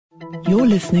You're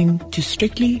listening to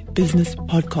Strictly Business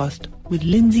Podcast with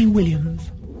Lindsay Williams.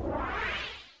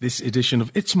 This edition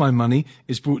of It's My Money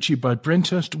is brought to you by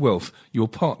Brenthurst Wealth, your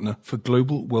partner for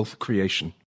global wealth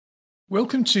creation.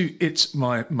 Welcome to It's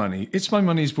My Money. It's My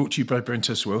Money is brought to you by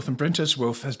Brenthurst Wealth, and Brenthurst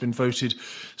Wealth has been voted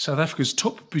South Africa's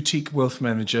top boutique wealth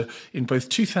manager in both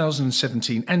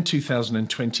 2017 and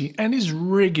 2020 and is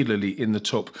regularly in the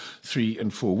top 3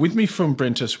 and 4. With me from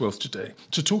Brenthurst Wealth today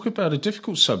to talk about a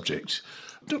difficult subject,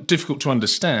 not difficult to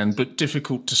understand, but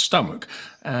difficult to stomach,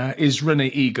 is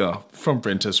Renee Egar from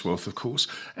Brenthurst Wealth, of course,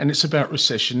 and it's about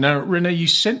recession. Now, Renee, you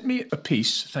sent me a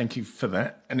piece, thank you for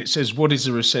that, and it says, what is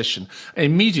a recession? And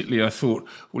immediately I thought,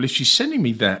 well, if she's sending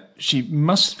me that, she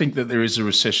must think that there is a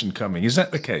recession coming. Is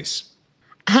that the case?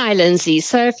 Hi, Lindsay.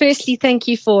 So firstly, thank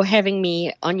you for having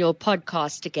me on your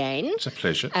podcast again. It's a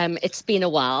pleasure. It's been a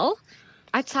while.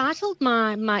 I titled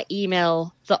my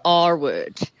email The R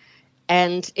Word.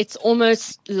 And it's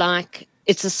almost like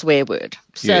it's a swear word.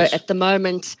 So Yes. At the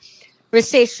moment,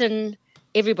 recession,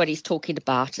 everybody's talking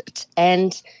about it.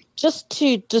 And just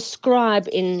to describe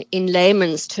in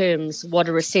layman's terms what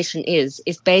a recession is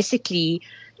basically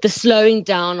the slowing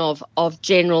down of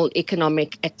general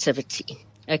economic activity.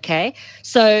 Okay,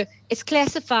 so it's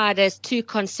classified as 2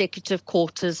 consecutive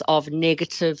quarters of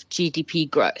negative GDP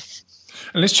growth.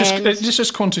 And let's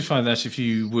just quantify that, if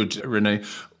you would, Renee.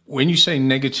 When you say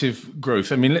negative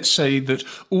growth, I mean, let's say that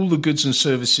all the goods and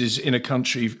services in a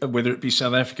country, whether it be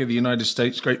South Africa, the United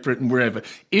States, Great Britain, wherever,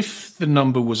 if the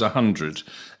number was 100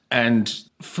 and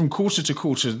from quarter to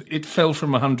quarter, it fell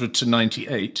from 100 to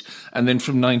 98, and then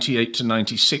from 98 to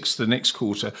 96 the next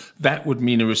quarter, that would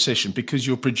mean a recession because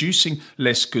you're producing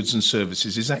less goods and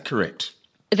services. Is that correct?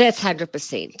 That's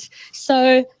 100%.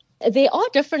 So there are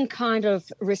different kind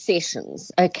of recessions,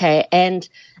 okay? And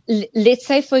let's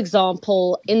say, for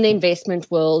example, in the investment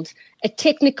world, a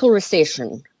technical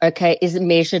recession, okay, is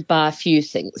measured by a few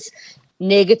things.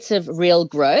 Negative real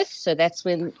growth, so that's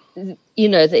when,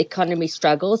 the economy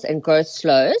struggles and growth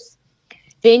slows.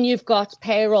 Then you've got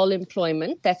payroll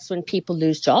employment, that's when people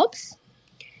lose jobs.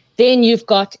 Then you've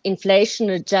got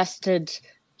inflation-adjusted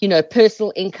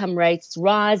personal income rates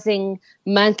rising,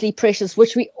 monthly pressures,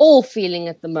 which we're all feeling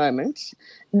at the moment.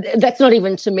 That's not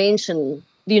even to mention,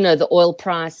 the oil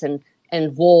price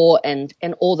and war and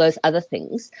all those other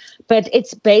things. But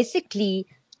it's basically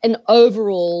an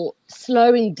overall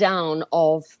slowing down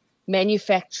of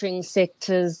manufacturing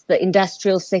sectors, the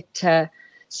industrial sector.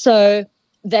 So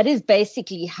that is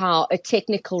basically how a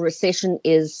technical recession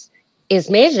is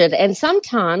measured. And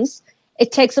sometimes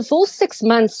it takes a full 6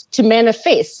 months to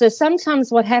manifest. So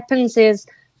sometimes what happens is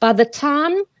by the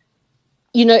time,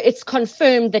 it's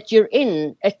confirmed that you're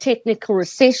in a technical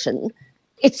recession,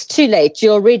 it's too late.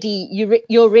 You're already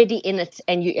in it,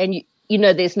 and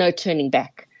there's no turning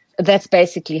back. That's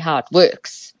basically how it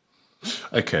works.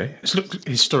 Okay. Let's look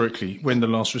historically when the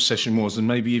last recession was, and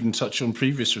maybe even touch on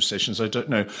previous recessions. I don't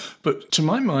know. But to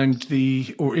my mind,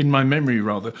 in my memory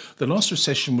rather, the last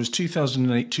recession was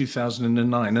 2008,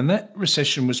 2009. And that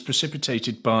recession was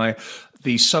precipitated by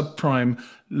the subprime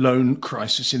loan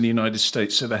crisis in the United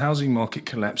States. So the housing market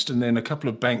collapsed, and then a couple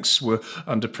of banks were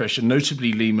under pressure,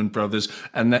 notably Lehman Brothers,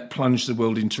 and that plunged the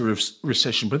world into a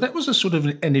recession. But that was a sort of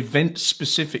an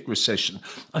event-specific recession.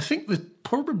 I think that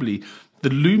probably the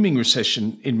looming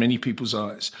recession in many people's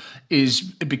eyes is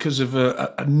because of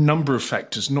a number of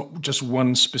factors, not just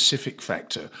one specific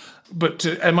factor. But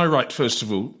am I right, first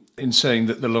of all, in saying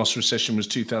that the last recession was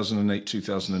 2008,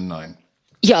 2009?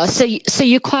 Yeah, so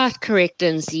you're quite correct,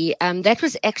 Lindsay. That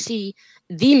was actually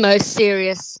the most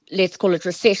serious, let's call it,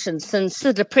 recession since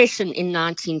the Depression in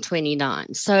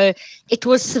 1929. So it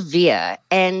was severe.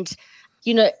 And,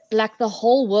 like the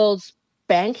whole world's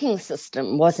banking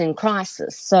system was in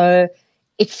crisis. So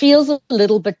it feels a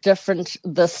little bit different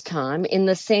this time in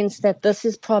the sense that this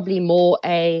is probably more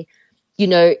a,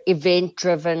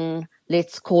 event-driven,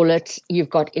 let's call it.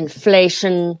 You've got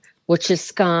inflation, which is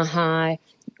sky high.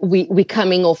 We're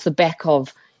coming off the back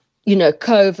of,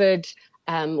 COVID.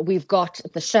 We've got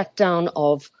the shutdown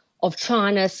of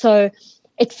China. So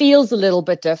it feels a little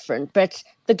bit different. But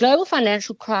the global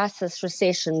financial crisis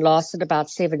recession lasted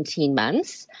about 17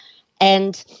 months.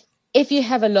 And if you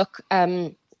have a look,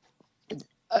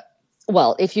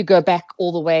 if you go back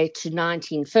all the way to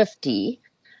 1950,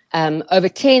 over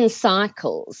 10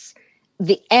 cycles,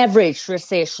 the average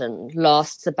recession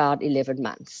lasts about 11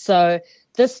 months. So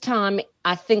this time,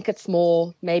 I think it's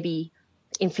more maybe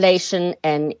inflation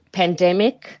and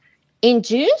pandemic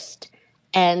induced,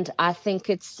 and I think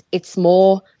it's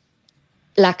more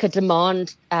like a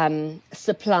demand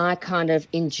supply kind of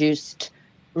induced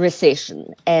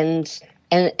recession, and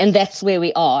that's where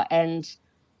we are. And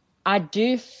I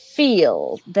do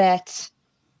feel that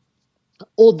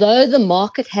although the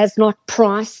market has not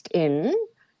priced in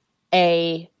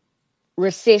a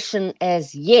recession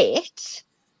as yet,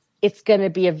 it's going to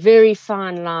be a very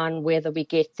fine line whether we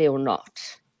get there or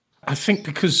not. I think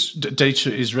because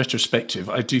data is retrospective,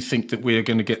 I do think that we are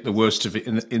going to get the worst of it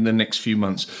in the next few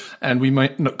months. And we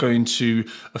might not go into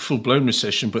a full-blown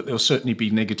recession, but there'll certainly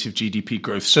be negative GDP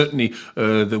growth. Certainly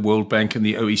the World Bank and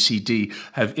the OECD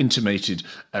have intimated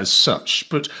as such.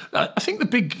 But I think the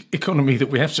big economy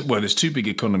that we have to, well, there's three big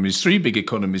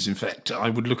economies, in fact. I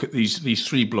would look at these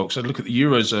three blocks. I'd look at the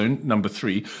Eurozone, number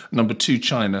 3, number 2,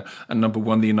 China, and number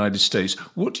 1, the United States.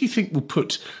 What do you think will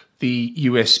put the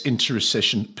US into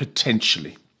recession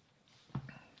potentially?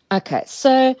 Okay,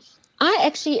 so I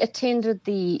actually attended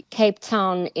the Cape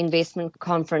Town Investment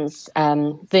Conference,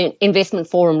 the Investment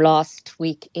Forum last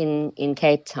week in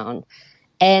Cape Town.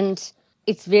 And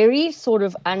it's very sort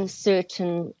of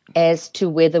uncertain as to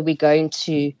whether we're going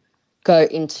to go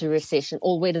into recession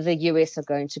or whether the US are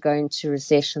going to go into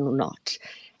recession or not.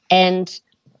 And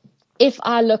if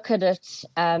I look at it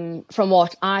from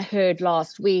what I heard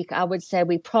last week, I would say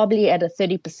we're probably at a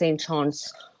 30%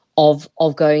 chance of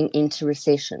going into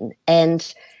recession.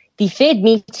 And the Fed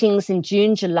meetings in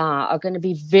June, July are going to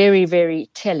be very, very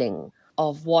telling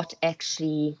of what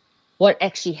actually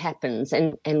happens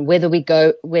and whether we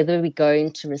go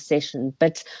into recession.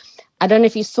 But I don't know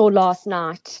if you saw last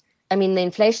night. I mean, the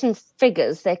inflation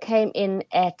figures, they came in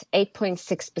at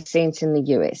 8.6% in the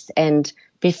US. And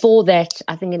before that,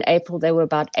 I think in April, they were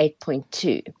about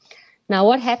 8.2. Now,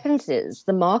 what happens is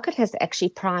the market has actually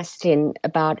priced in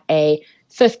about a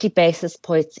 50 basis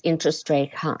points interest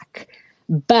rate hike.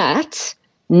 But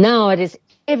now it is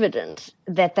evident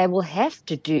that they will have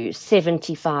to do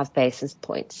 75 basis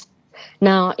points.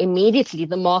 Now, immediately,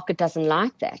 the market doesn't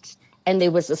like that. And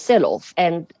there was a sell-off,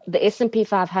 and the S&P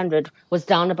 500 was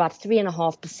down about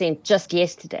 3.5% just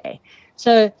yesterday.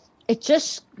 So it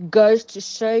just goes to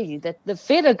show you that the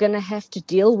Fed are going to have to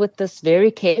deal with this very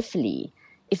carefully.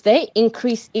 If they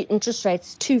increase interest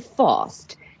rates too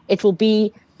fast, it will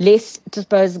be less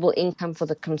disposable income for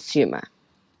the consumer.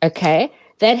 Okay?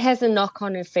 That has a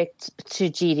knock-on effect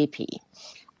to GDP.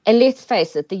 And let's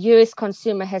face it, the US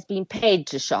consumer has been paid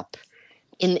to shop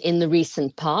in the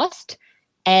recent past.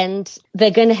 And they're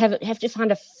going to have to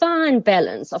find a fine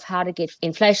balance of how to get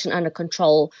inflation under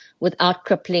control without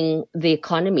crippling the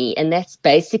economy. And that's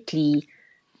basically,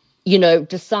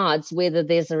 decides whether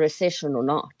there's a recession or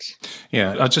not.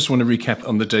 Yeah, I just want to recap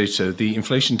on the data. The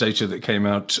inflation data that came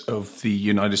out of the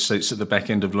United States at the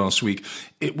back end of last week,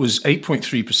 it was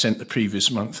 8.3% the previous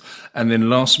month. And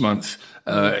then last month,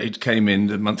 it came in,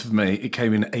 the month of May, it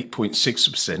came in at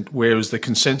 8.6%, whereas the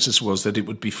consensus was that it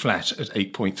would be flat at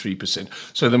 8.3%.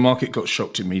 So the market got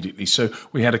shocked immediately. So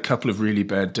we had a couple of really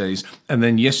bad days. And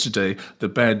then yesterday, the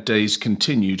bad days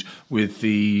continued with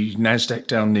the NASDAQ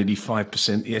down nearly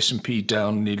 5%, the S&P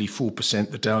down nearly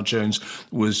 4%, the Dow Jones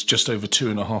was just over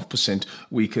 2.5%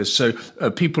 weaker. So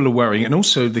people are worrying. And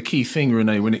also the key thing,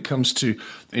 Renee, when it comes to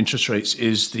interest rates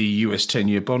is the US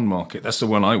 10-year bond market. That's the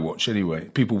one I watch anyway.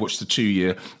 People watch the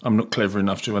 2-year. I'm not clever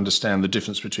enough to understand the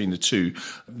difference between the two,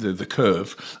 the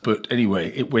curve. But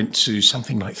anyway, it went to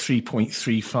something like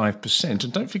 3.35%.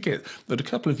 And don't forget that a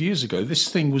couple of years ago, this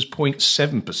thing was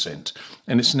 0.7%.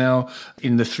 And it's now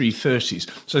in the 330s.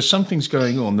 So something's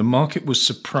going on. The market was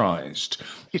surprised.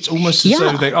 It's almost as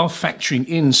though they are factoring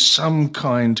in some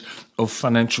kind of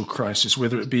financial crisis,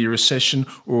 whether it be a recession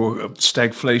or a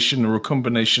stagflation or a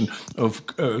combination of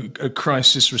a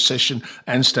crisis, recession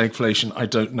and stagflation. I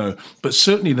don't know. But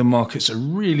certainly the markets are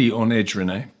really on edge,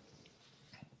 Renee.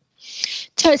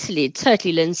 Totally,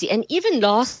 Lindsay. And even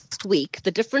last week,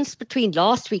 the difference between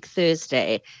last week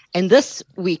Thursday and this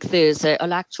week Thursday are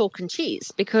like chalk and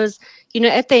cheese because,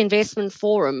 at the investment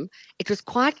forum, it was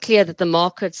quite clear that the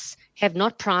markets have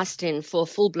not priced in for a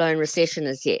full-blown recession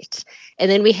as yet. And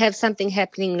then we have something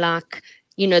happening like,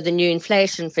 the new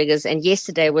inflation figures. And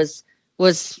yesterday was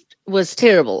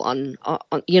terrible on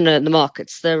the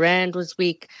markets. The rand was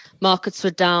weak, markets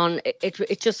were down.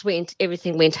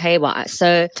 Everything went haywire.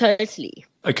 So totally.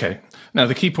 Okay. Now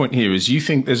the key point here is you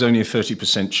think there's only a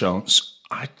 30% chance.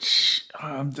 I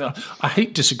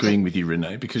hate disagreeing with you,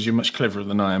 Renee, because you're much cleverer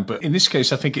than I am. But in this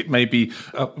case, I think it may be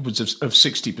upwards of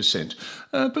 60%.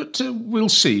 But we'll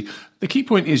see. The key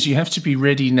point is you have to be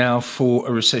ready now for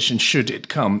a recession should it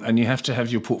come, and you have to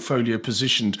have your portfolio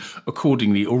positioned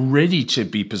accordingly or ready to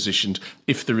be positioned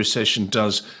if the recession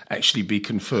does actually be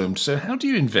confirmed. So how do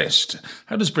you invest?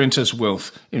 How does Brenthurst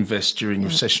Wealth invest during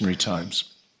recessionary times?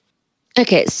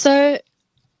 Okay, so,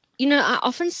 I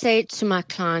often say to my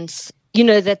clients,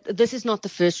 that this is not the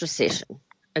first recession.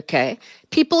 Okay.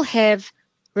 People have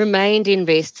remained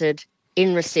invested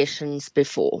in recessions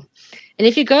before. And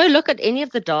if you go look at any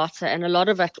of the data, and a lot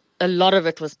of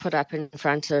it was put up in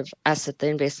front of us at the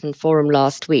investment forum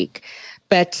last week,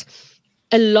 but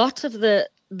a lot of the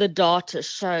data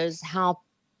shows how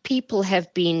people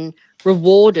have been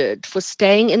rewarded for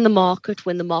staying in the market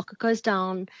when the market goes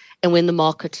down and when the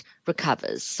market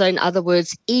recovers. So in other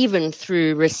words, even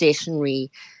through recessionary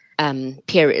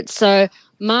periods. So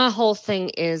my whole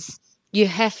thing is you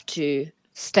have to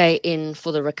stay in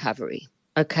for the recovery.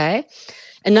 Okay.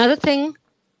 Another thing,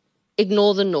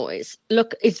 ignore the noise.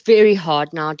 Look, it's very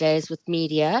hard nowadays with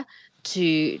media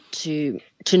to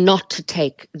not to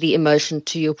take the emotion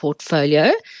to your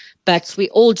portfolio, but we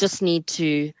all just need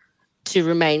to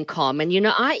remain calm. And,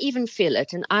 I even feel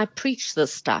it, and I preach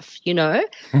this stuff,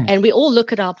 and we all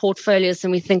look at our portfolios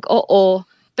and we think,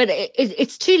 but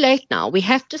it's too late now. We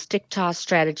have to stick to our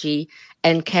strategy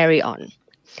and carry on.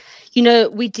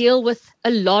 We deal with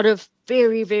a lot of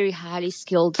very, very highly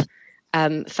skilled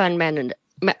fund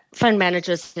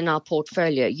managers in our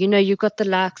portfolio. You've got the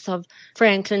likes of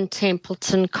Franklin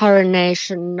Templeton,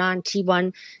 Coronation,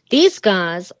 91. These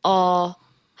guys are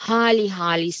highly,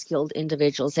 highly skilled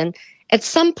individuals. And at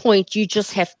some point, you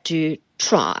just have to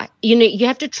try. You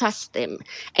have to trust them.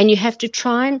 And you have to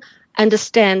try and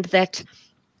understand that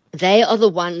they are the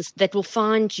ones that will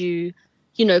find you,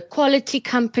 quality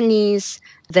companies.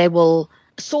 They will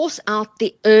source out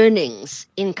the earnings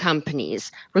in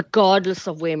companies, regardless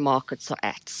of where markets are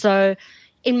at. So,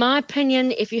 in my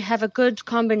opinion, if you have a good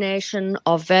combination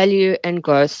of value and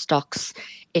growth stocks,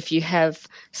 if you have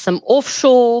some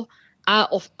offshore,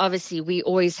 obviously we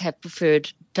always have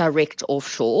preferred direct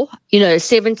offshore.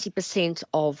 70%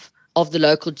 of the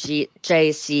local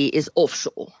JSE is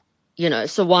offshore.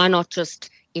 So why not just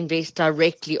invest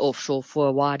directly offshore for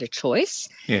a wider choice?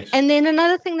 Yes. And then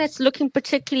another thing that's looking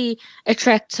particularly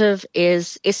attractive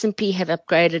is S&P have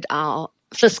upgraded our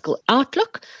fiscal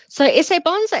outlook. So SA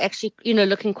bonds are actually,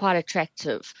 looking quite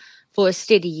attractive for a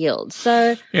steady yield.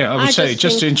 So I would say,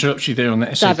 just to interrupt you there on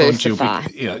the SA bond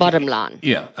yield, bottom line.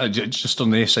 Just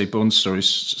on the SA bond story,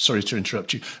 sorry to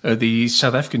interrupt you. The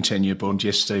South African 10-year bond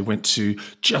yesterday went to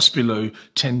just below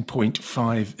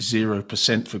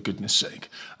 10.50%, for goodness sake.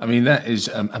 I mean, that is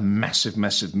a massive,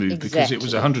 massive move, because it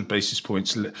was 100 basis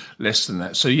points less than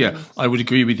that. So, I would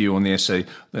agree with you on the SA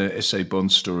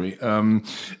bond story.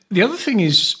 The other thing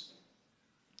is,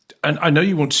 and I know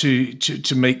you want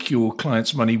to make your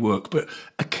clients' money work, but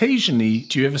occasionally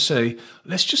do you ever say,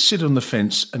 let's just sit on the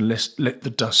fence and let's let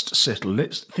the dust settle,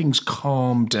 let things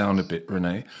calm down a bit,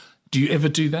 Renee? Do you ever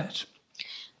do that?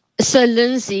 So,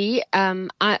 Lindsay,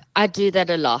 I do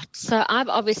that a lot. So I've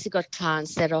obviously got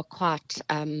clients that are quite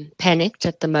panicked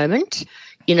at the moment.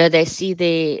 They see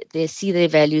their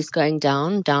values going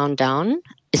down,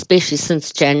 especially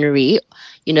since January,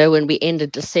 when we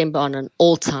ended December on an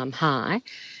all-time high.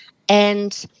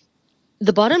 And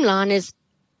the bottom line is,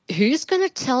 who's going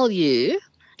to tell you,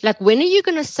 when are you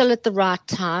going to sell at the right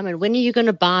time and when are you going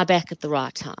to buy back at the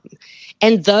right time?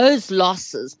 And those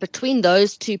losses between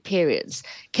those two periods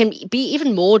can be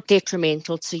even more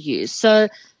detrimental to you. So,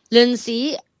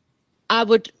 Lindsay, I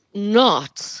would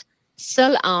not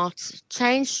sell out,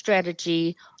 change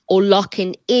strategy, or lock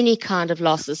in any kind of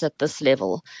losses at this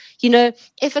level.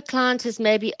 If a client is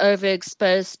maybe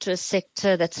overexposed to a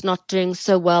sector that's not doing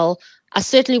so well, I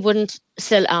certainly wouldn't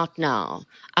sell out now.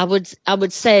 I would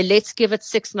say, let's give it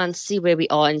 6 months, see where we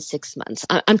are in 6 months.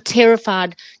 I'm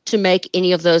terrified to make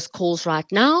any of those calls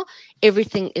right now.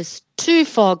 Everything is too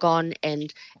far gone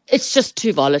and it's just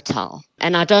too volatile.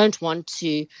 And I don't want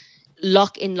to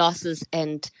lock in losses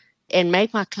and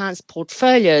make my clients'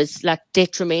 portfolios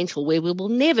detrimental, where we will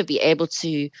never be able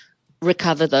to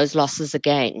recover those losses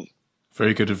again.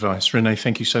 Very good advice. Renee,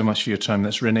 thank you so much for your time.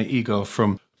 That's Renee Egar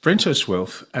from Brenthurst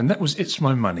Wealth, and that was It's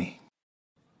My Money.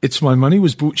 It's My Money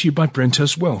was brought to you by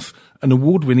Brenthurst Wealth, an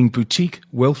award-winning boutique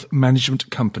wealth management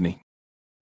company.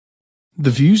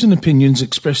 The views and opinions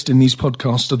expressed in these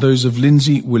podcasts are those of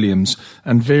Lindsay Williams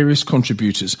and various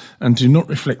contributors and do not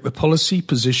reflect the policy,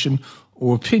 position,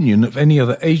 or opinion of any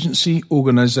other agency,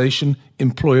 organisation,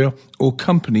 employer, or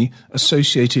company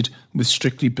associated with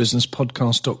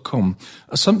strictlybusinesspodcast.com.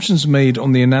 Assumptions made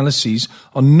on the analyses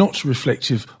are not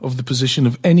reflective of the position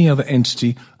of any other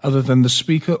entity other than the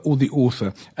speaker or the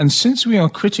author. And since we are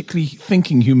critically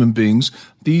thinking human beings,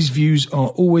 these views are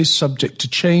always subject to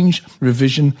change,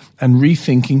 revision, and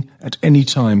rethinking at any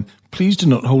time. Please do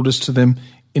not hold us to them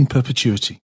in perpetuity.